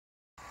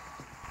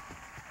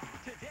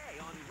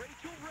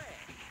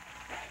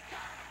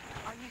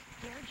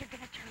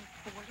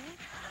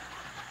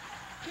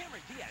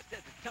Cameron Diaz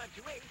says it's time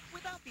to age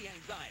without the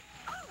anxiety.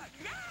 Oh,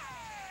 yay!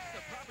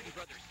 The Property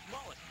Brothers'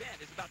 smallest fan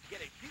is about to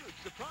get a huge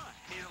surprise.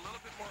 Need a little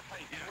bit more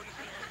height. Yeah.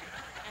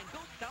 And go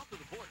south of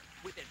the border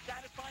with his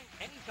satisfying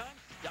anytime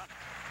stunner.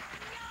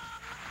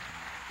 Yum!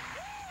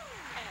 Woo!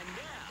 And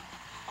now,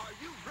 are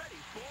you ready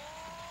for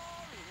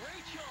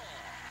Rachel?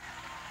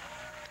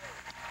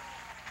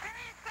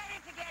 Very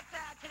excited to get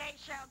today's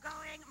show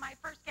going. My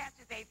first guest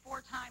is a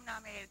four-time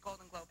nominated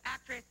Golden Globe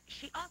actress.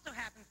 She also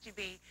happens to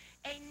be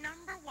a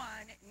 #1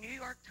 New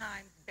York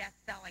Times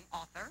best-selling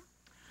author.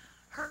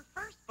 Her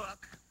first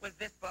book was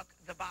this book,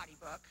 The Body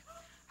Book.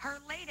 Her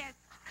latest,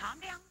 calm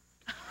down.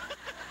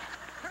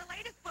 Her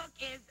latest book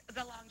is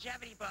The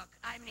Longevity Book.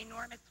 I'm an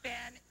enormous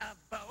fan of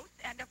both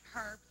and of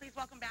her. Please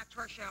welcome back to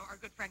our show our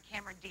good friend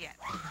Cameron Diaz.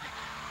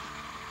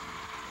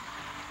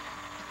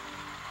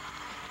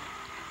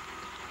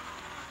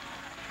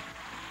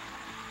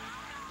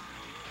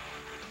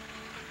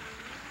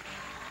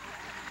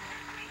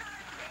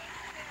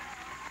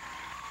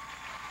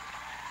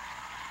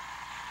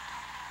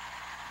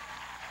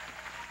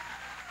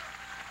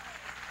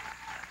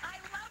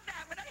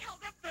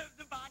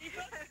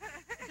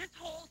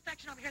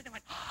 Over here, they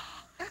went,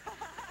 oh, that's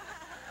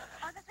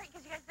right,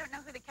 because you guys don't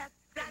know who the cast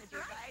is. That's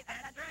right.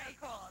 That's right.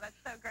 So cool. That's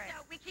so great.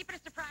 So we keep it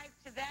a surprise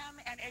to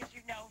them, and as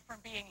you know from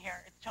being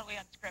here, it's totally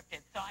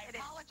unscripted. So I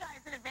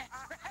apologize in advance.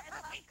 I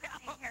love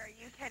coming here. Are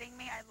you kidding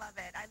me? I love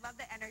it. I love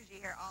the energy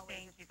here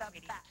always. Thank you, the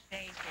sweetie. best.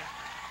 Thank you.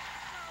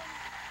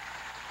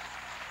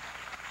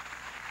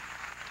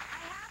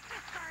 I have to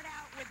start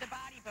out with the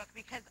Body Book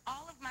because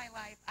all of my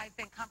life I've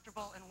been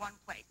comfortable in one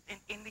place,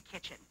 in the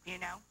kitchen, you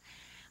know?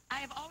 I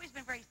have always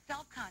been very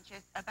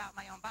self-conscious about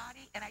my own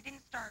body, and I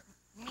didn't start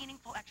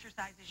meaningful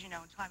exercises, you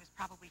know, until I was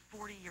probably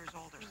 40 years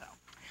old or so.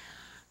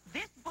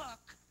 This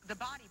book, The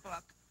Body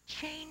Book,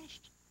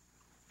 changed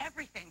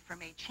everything for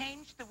me,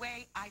 changed the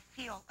way I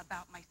feel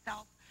about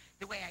myself,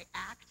 the way I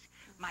act,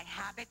 my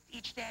habits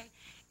each day,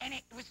 and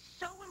it was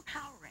so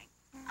empowering.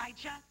 I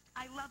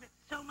love it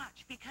so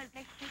much because it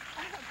made me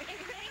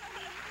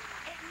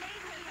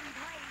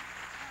embrace.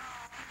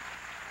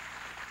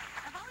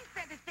 I've always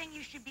said the thing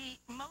you should be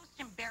most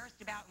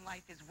embarrassed about in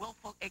life is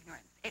willful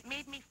ignorance. It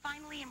made me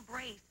finally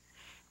embrace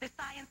the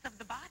science of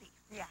the body.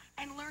 Yeah.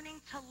 And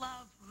learning to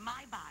love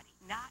my body,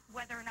 not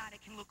whether or not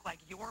it can look like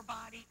your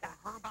body or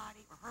her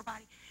body or her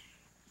body.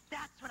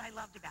 That's what I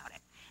loved about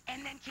it.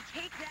 And then to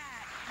take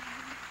that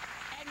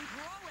and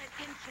grow it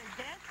into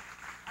this,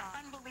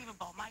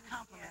 unbelievable. My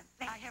compliments.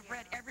 I have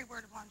read every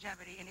word of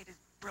Longevity, and it is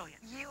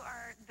brilliant. You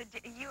are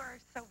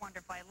so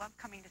wonderful. I love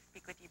coming to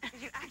speak with you because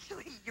you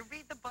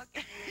read the book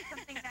and it's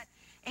something that,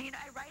 and you know,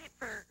 I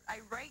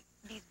write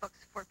these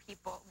books for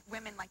people,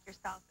 women like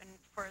yourself, and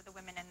for the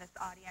women in this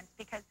audience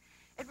because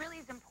it really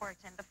is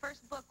important. The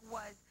first book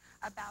was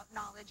about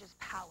knowledge is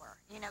power.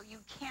 You know,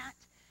 you can't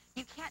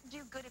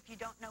do good if you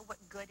don't know what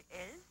good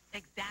is.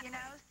 Exactly. You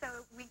know,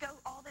 so we go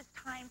all this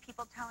time,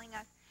 people telling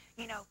us,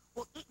 you know,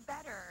 well,